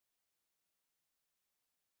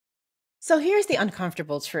So here's the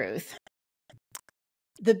uncomfortable truth.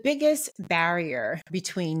 The biggest barrier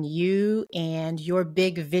between you and your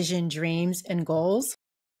big vision, dreams, and goals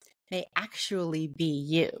may actually be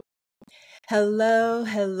you. Hello,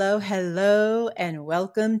 hello, hello, and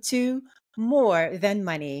welcome to More Than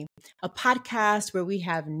Money, a podcast where we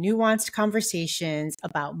have nuanced conversations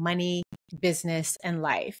about money, business, and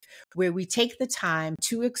life, where we take the time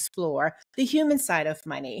to explore the human side of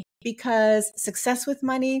money, because success with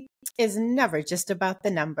money is never just about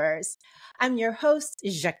the numbers. I'm your host,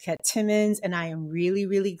 Jacquette Timmons, and I am really,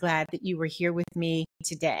 really glad that you were here with me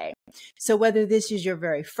today. So whether this is your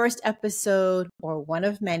very first episode or one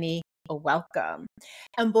of many, welcome.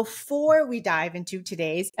 And before we dive into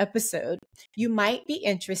today's episode, you might be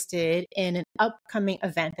interested in an upcoming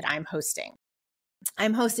event that I'm hosting.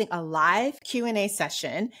 I'm hosting a live Q&A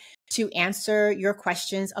session to answer your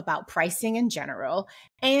questions about pricing in general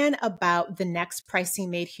and about the next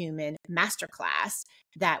Pricing Made Human masterclass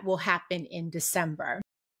that will happen in December.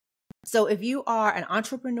 So if you are an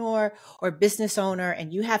entrepreneur or business owner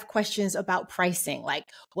and you have questions about pricing, like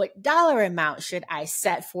what dollar amount should I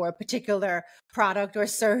set for a particular product or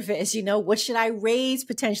service? What should I raise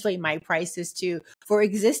potentially my prices to for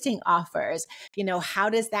existing offers? How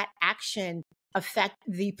does that action affect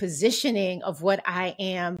the positioning of what I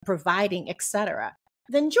am providing, etc.?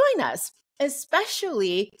 Then join us.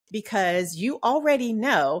 Especially because you already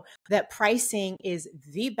know that pricing is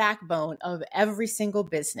the backbone of every single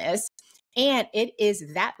business. And it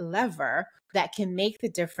is that lever that can make the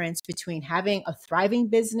difference between having a thriving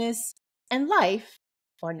business and life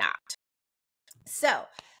or not. So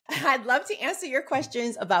I'd love to answer your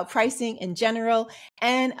questions about pricing in general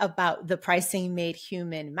and about the Pricing Made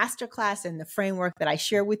Human masterclass and the framework that I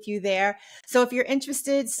share with you there. So if you're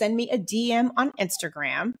interested, send me a DM on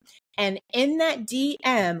Instagram. And in that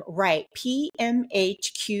DM, write PMHQNA.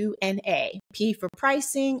 P for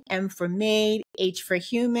pricing, M for made, H for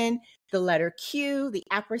human, the letter Q, the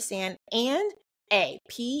ampersand, and A.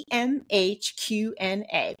 PMHQNA.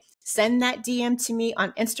 Send that DM to me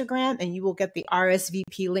on Instagram and you will get the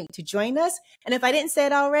RSVP link to join us. And if I didn't say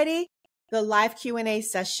it already, the live Q&A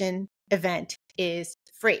session event is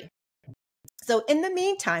free. So in the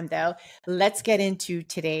meantime, though, let's get into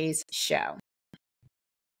today's show.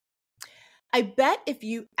 I bet if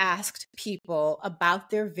you asked people about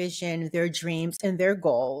their vision, their dreams, and their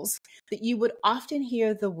goals, that you would often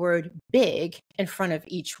hear the word big in front of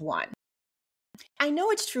each one. I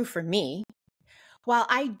know it's true for me. While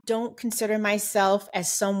I don't consider myself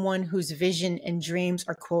as someone whose vision and dreams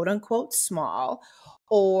are quote unquote small,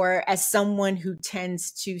 or as someone who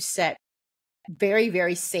tends to set very,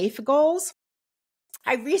 very safe goals,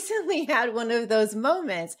 I recently had one of those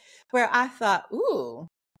moments where I thought, ooh,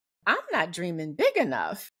 I'm not dreaming big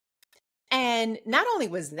enough. And not only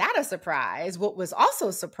was that a surprise, what was also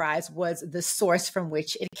a surprise was the source from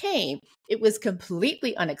which it came. It was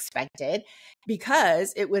completely unexpected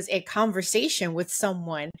because it was a conversation with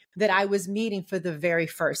someone that I was meeting for the very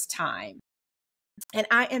first time. And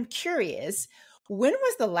I am curious, when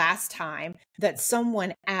was the last time that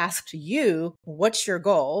someone asked you, what's your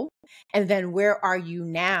goal? And then where are you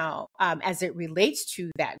now as it relates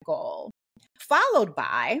to that goal? Followed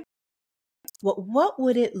by, what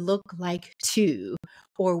would it look like to,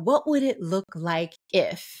 or what would it look like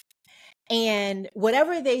if? And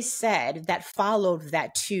whatever they said that followed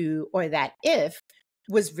that to or that if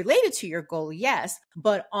was related to your goal, yes,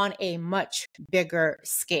 but on a much bigger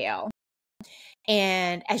scale.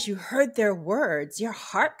 And as you heard their words, your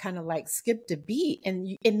heart kind of like skipped a beat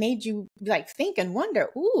and it made you like think and wonder,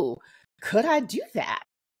 ooh, could I do that?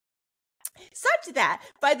 Such that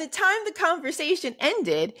by the time the conversation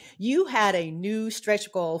ended, you had a new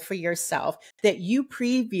stretch goal for yourself that you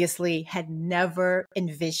previously had never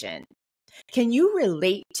envisioned. Can you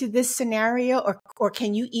relate to this scenario, or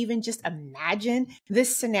can you even just imagine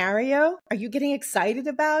this scenario? Are you getting excited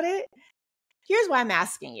about it? Here's why I'm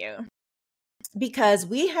asking you. Because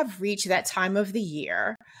we have reached that time of the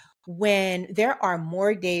year when there are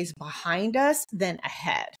more days behind us than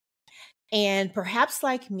ahead. And perhaps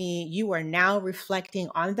like me, you are now reflecting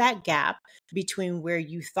on that gap between where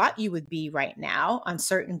you thought you would be right now on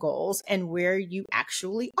certain goals and where you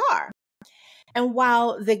actually are. And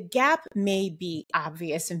while the gap may be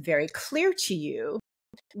obvious and very clear to you,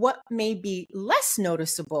 what may be less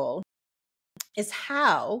noticeable is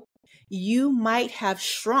how you might have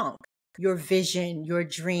shrunk your vision, your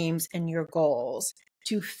dreams, and your goals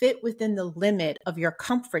to fit within the limit of your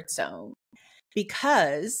comfort zone,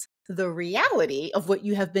 because the reality of what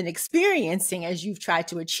you have been experiencing as you've tried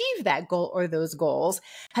to achieve that goal or those goals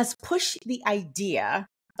has pushed the idea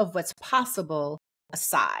of what's possible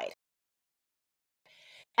aside.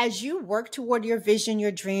 As you work toward your vision,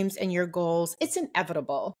 your dreams, and your goals, it's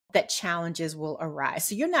inevitable that challenges will arise.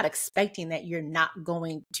 So you're not expecting that you're not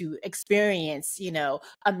going to experience,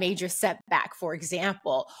 a major setback, for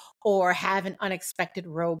example, or have an unexpected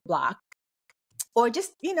roadblock, or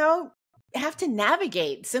just, have to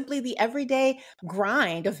navigate simply the everyday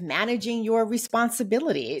grind of managing your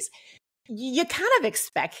responsibilities. You kind of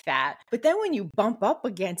expect that, but then when you bump up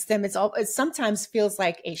against them, it sometimes feels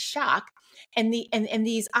like a shock, and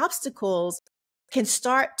these obstacles can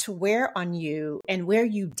start to wear on you and wear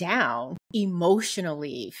you down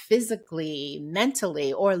emotionally, physically,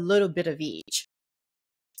 mentally, or a little bit of each.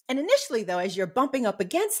 And initially, though, as you're bumping up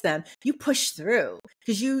against them, you push through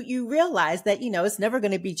because you realize that, it's never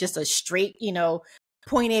going to be just a straight,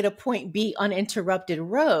 point A to point B uninterrupted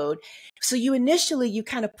road. So you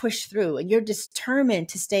kind of push through and you're determined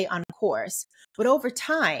to stay on course. But over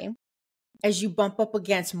time, as you bump up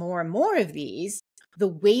against more and more of these, the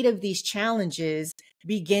weight of these challenges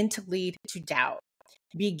begin to lead to doubt,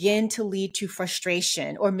 begin to lead to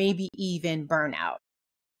frustration, or maybe even burnout.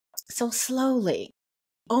 So slowly,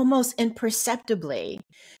 almost imperceptibly,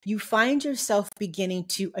 you find yourself beginning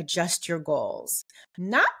to adjust your goals,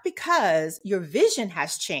 not because your vision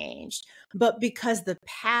has changed, but because the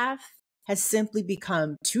path has simply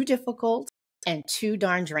become too difficult and too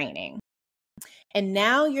darn draining. And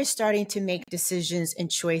now you're starting to make decisions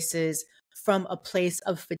and choices from a place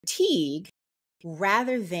of fatigue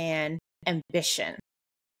rather than ambition.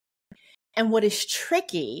 And what is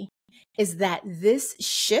tricky is that this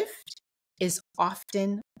shift is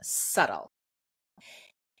often subtle.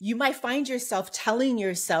 You might find yourself telling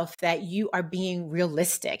yourself that you are being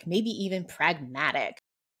realistic, maybe even pragmatic.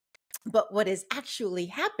 But what is actually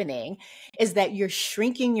happening is that you're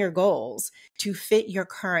shrinking your goals to fit your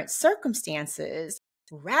current circumstances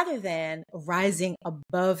rather than rising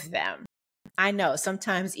above them. I know,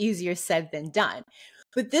 sometimes easier said than done.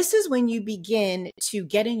 But this is when you begin to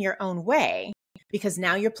get in your own way because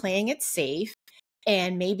now you're playing it safe.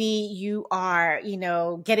 And maybe you are,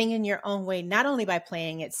 getting in your own way, not only by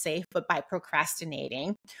playing it safe, but by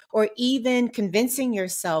procrastinating or even convincing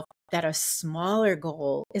yourself that a smaller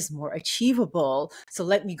goal is more achievable. So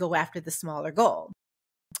let me go after the smaller goal.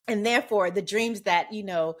 And therefore, the dreams that,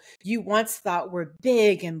 you once thought were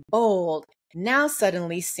big and bold now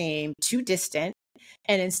suddenly seem too distant.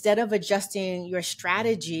 And instead of adjusting your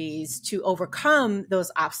strategies to overcome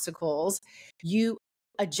those obstacles, you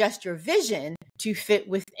adjust your vision to fit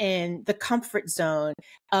within the comfort zone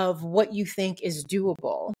of what you think is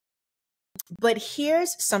doable. But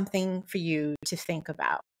here's something for you to think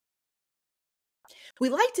about. We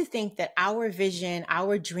like to think that our vision,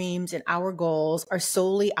 our dreams, and our goals are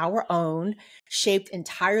solely our own, shaped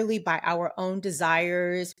entirely by our own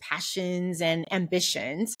desires, passions, and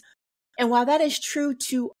ambitions. And while that is true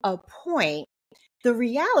to a point, the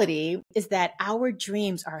reality is that our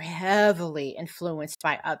dreams are heavily influenced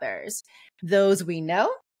by others, those we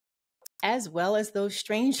know, as well as those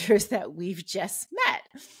strangers that we've just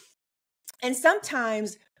met. And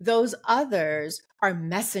sometimes those others are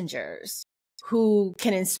messengers who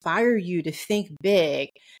can inspire you to think big,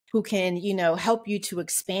 who can, help you to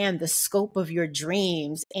expand the scope of your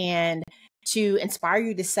dreams and to inspire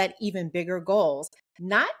you to set even bigger goals,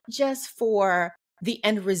 not just for the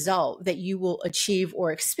end result that you will achieve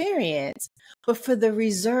or experience, but for the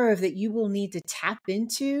reserve that you will need to tap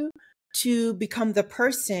into to become the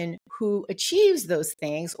person who achieves those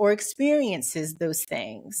things or experiences those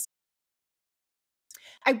things.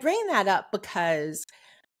 I bring that up because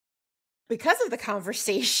of the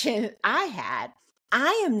conversation I had,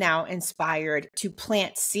 I am now inspired to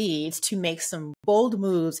plant seeds to make some bold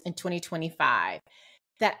moves in 2025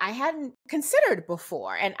 that I hadn't considered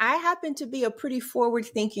before. And I happen to be a pretty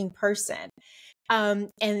forward-thinking person.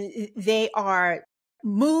 And they are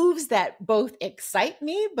moves that both excite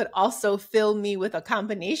me, but also fill me with a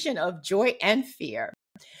combination of joy and fear.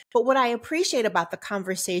 But what I appreciate about the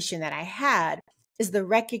conversation that I had is the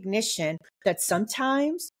recognition that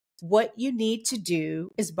sometimes what you need to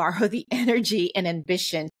do is borrow the energy and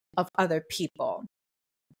ambition of other people.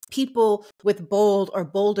 People with bold or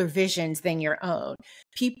bolder visions than your own,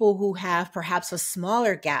 people who have perhaps a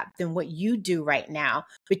smaller gap than what you do right now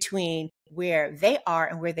between where they are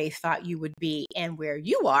and where they thought you would be and where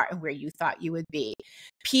you are and where you thought you would be.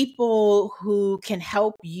 People who can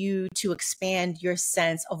help you to expand your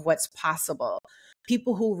sense of what's possible.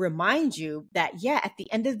 People who remind you that, at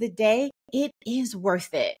the end of the day, it is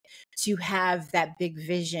worth it to have that big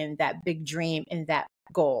vision, that big dream, and that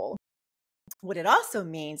goal. What it also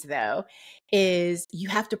means, though, is you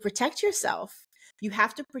have to protect yourself. You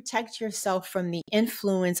have to protect yourself from the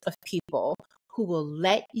influence of people who will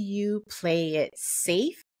let you play it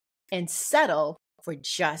safe and settle for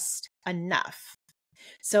just enough.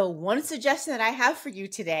 So one suggestion that I have for you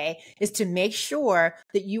today is to make sure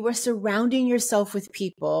that you are surrounding yourself with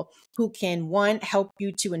people who can, one, help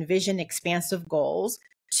you to envision expansive goals,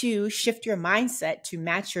 two, shift your mindset to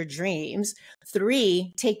match your dreams,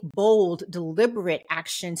 three, take bold, deliberate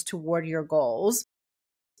actions toward your goals,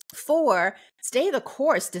 four, stay the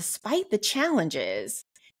course despite the challenges.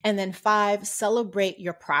 And then five, celebrate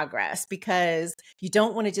your progress, because you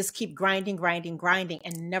don't want to just keep grinding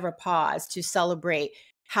and never pause to celebrate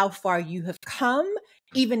how far you have come,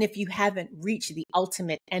 even if you haven't reached the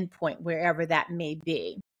ultimate endpoint, wherever that may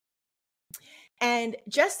be. And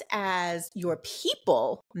just as your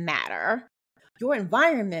people matter, your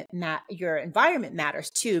environment matters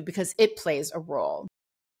too, because it plays a role.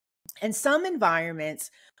 And some environments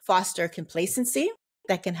foster complacency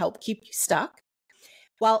that can help keep you stuck,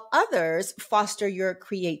 while others foster your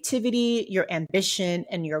creativity, your ambition,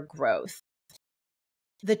 and your growth.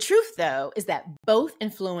 The truth, though, is that both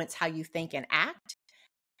influence how you think and act,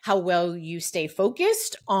 how well you stay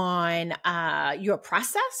focused on your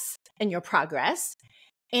process and your progress,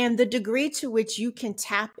 and the degree to which you can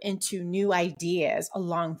tap into new ideas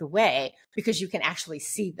along the way, because you can actually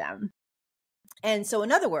see them. And so,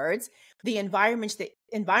 in other words, the environment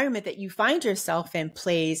that you find yourself in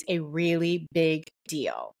plays a really big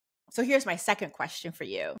deal. So here's my second question for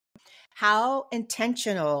you. How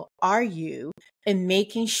intentional are you in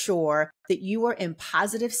making sure that you are in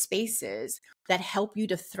positive spaces that help you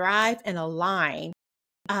to thrive and align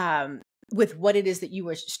with what it is that you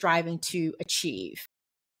are striving to achieve?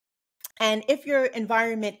 And if your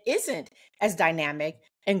environment isn't as dynamic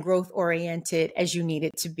and growth oriented as you need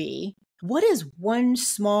it to be, what is one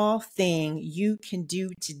small thing you can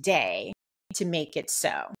do today to make it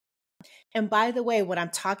so? And by the way, when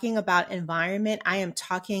I'm talking about environment, I am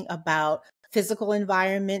talking about physical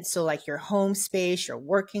environment. So like your home space, your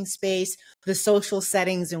working space, the social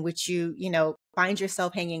settings in which you find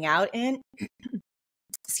yourself hanging out in.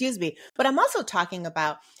 Excuse me. But I'm also talking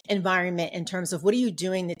about environment in terms of what are you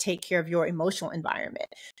doing to take care of your emotional environment,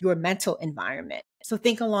 your mental environment. So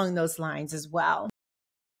think along those lines as well.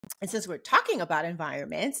 And since we're talking about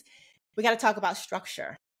environments, we got to talk about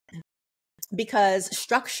structure, because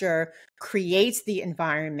structure creates the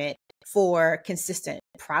environment for consistent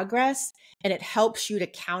progress, and it helps you to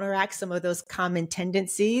counteract some of those common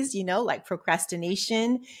tendencies, like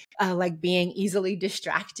procrastination, like being easily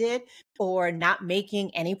distracted, or not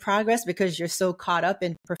making any progress because you're so caught up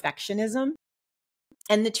in perfectionism.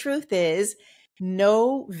 And the truth is,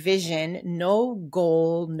 no vision, no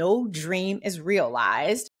goal, no dream is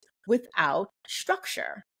realized without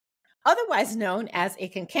structure, otherwise known as a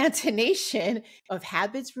concatenation of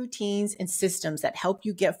habits, routines, and systems that help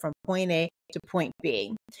you get from point A to point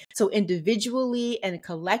B. So individually and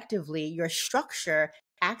collectively, your structure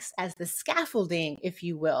acts as the scaffolding, if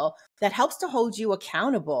you will, that helps to hold you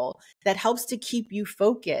accountable, that helps to keep you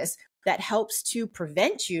focused, that helps to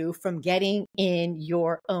prevent you from getting in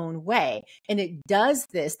your own way. And it does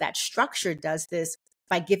this, that structure does this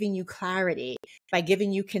by giving you clarity, by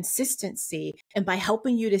giving you consistency, and by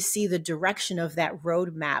helping you to see the direction of that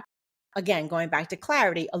roadmap. Again, going back to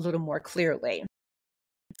clarity a little more clearly.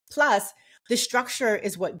 Plus, the structure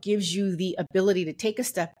is what gives you the ability to take a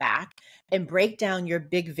step back and break down your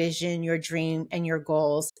big vision, your dream, and your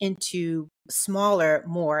goals into smaller,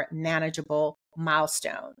 more manageable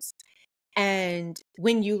milestones. And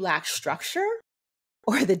when you lack structure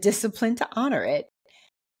or the discipline to honor it,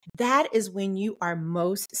 that is when you are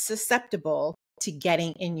most susceptible to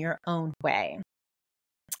getting in your own way.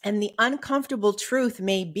 And the uncomfortable truth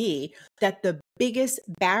may be that the biggest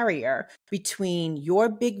barrier between your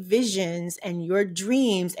big visions and your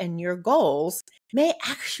dreams and your goals may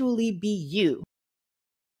actually be you.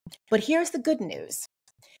 But here's the good news.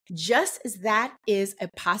 Just as that is a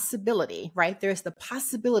possibility, right? There's the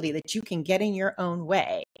possibility that you can get in your own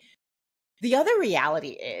way. The other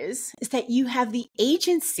reality is that you have the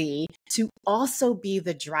agency to also be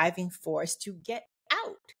the driving force to get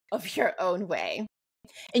out of your own way.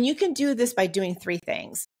 And you can do this by doing three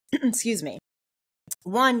things. Excuse me.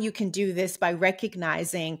 One, you can do this by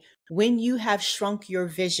recognizing when you have shrunk your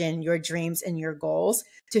vision, your dreams, and your goals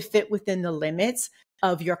to fit within the limits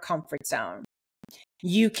of your comfort zone.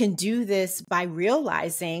 You can do this by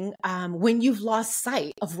realizing when you've lost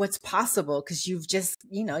sight of what's possible, because you've just,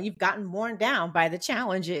 you've gotten worn down by the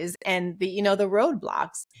challenges and the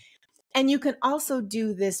roadblocks. And you can also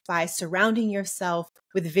do this by surrounding yourself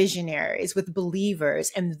with visionaries, with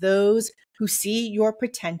believers, and those who see your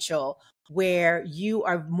potential where you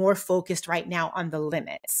are more focused right now on the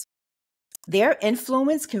limits. Their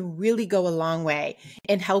influence can really go a long way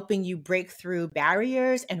in helping you break through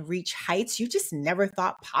barriers and reach heights you just never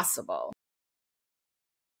thought possible.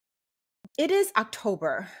 It is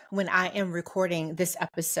October when I am recording this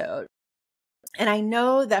episode. And I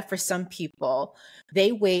know that for some people,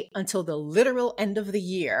 they wait until the literal end of the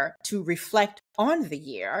year to reflect on the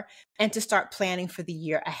year and to start planning for the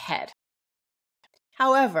year ahead.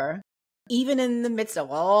 However, even in the midst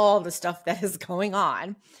of all the stuff that is going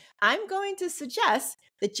on, I'm going to suggest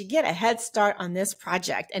that you get a head start on this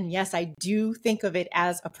project. And yes, I do think of it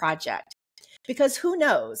as a project because who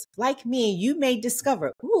knows, like me, you may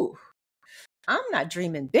discover, ooh, I'm not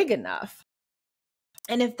dreaming big enough.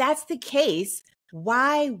 And if that's the case,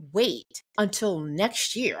 why wait until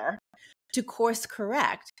next year to course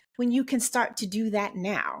correct when you can start to do that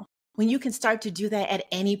now, when you can start to do that at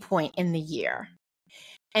any point in the year?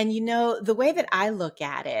 And the way that I look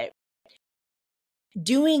at it,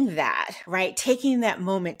 doing that, right? Taking that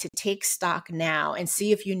moment to take stock now and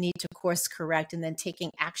see if you need to course correct and then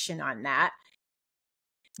taking action on that,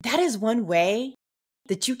 that is one way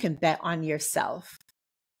that you can bet on yourself.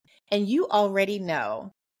 And you already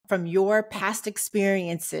know from your past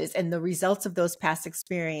experiences and the results of those past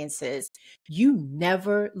experiences, you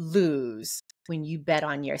never lose when you bet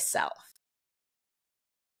on yourself.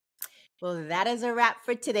 Well, that is a wrap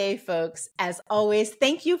for today, folks. As always,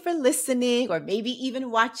 thank you for listening or maybe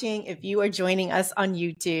even watching if you are joining us on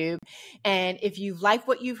YouTube. And if you like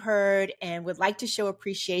what you've heard and would like to show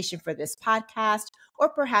appreciation for this podcast or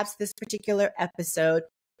perhaps this particular episode,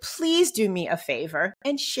 please do me a favor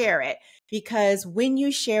and share it, because when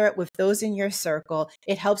you share it with those in your circle,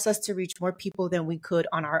 it helps us to reach more people than we could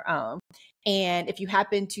on our own. And if you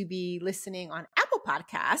happen to be listening on Apple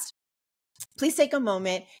Podcasts, please take a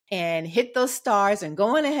moment and hit those stars and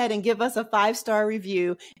go on ahead and give us a 5-star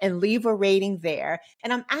review and leave a rating there.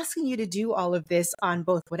 And I'm asking you to do all of this on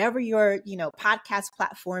both whatever your, podcast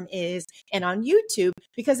platform is and on YouTube,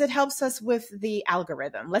 because it helps us with the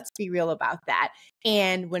algorithm. Let's be real about that.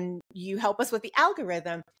 And when you help us with the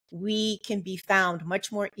algorithm, we can be found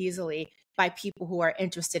much more easily by people who are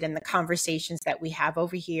interested in the conversations that we have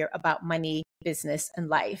over here about money, business, and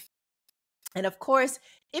life. And of course,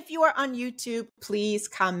 if you are on YouTube, please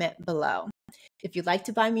comment below. If you'd like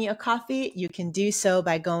to buy me a coffee, you can do so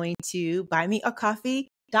by going to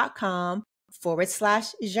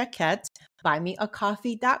buymeacoffee.com/Jacquette,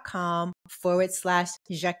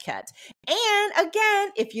 buymeacoffee.com/Jacquette. And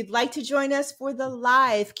again, if you'd like to join us for the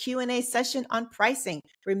live Q&A session on pricing,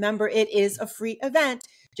 remember it is a free event.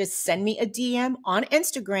 Just send me a DM on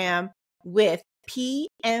Instagram with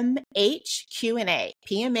PMH Q&A.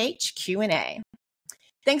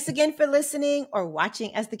 Thanks again for listening or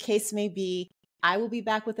watching, as the case may be. I will be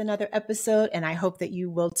back with another episode, and I hope that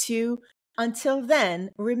you will too. Until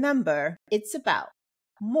then, remember, it's about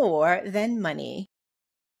more than money.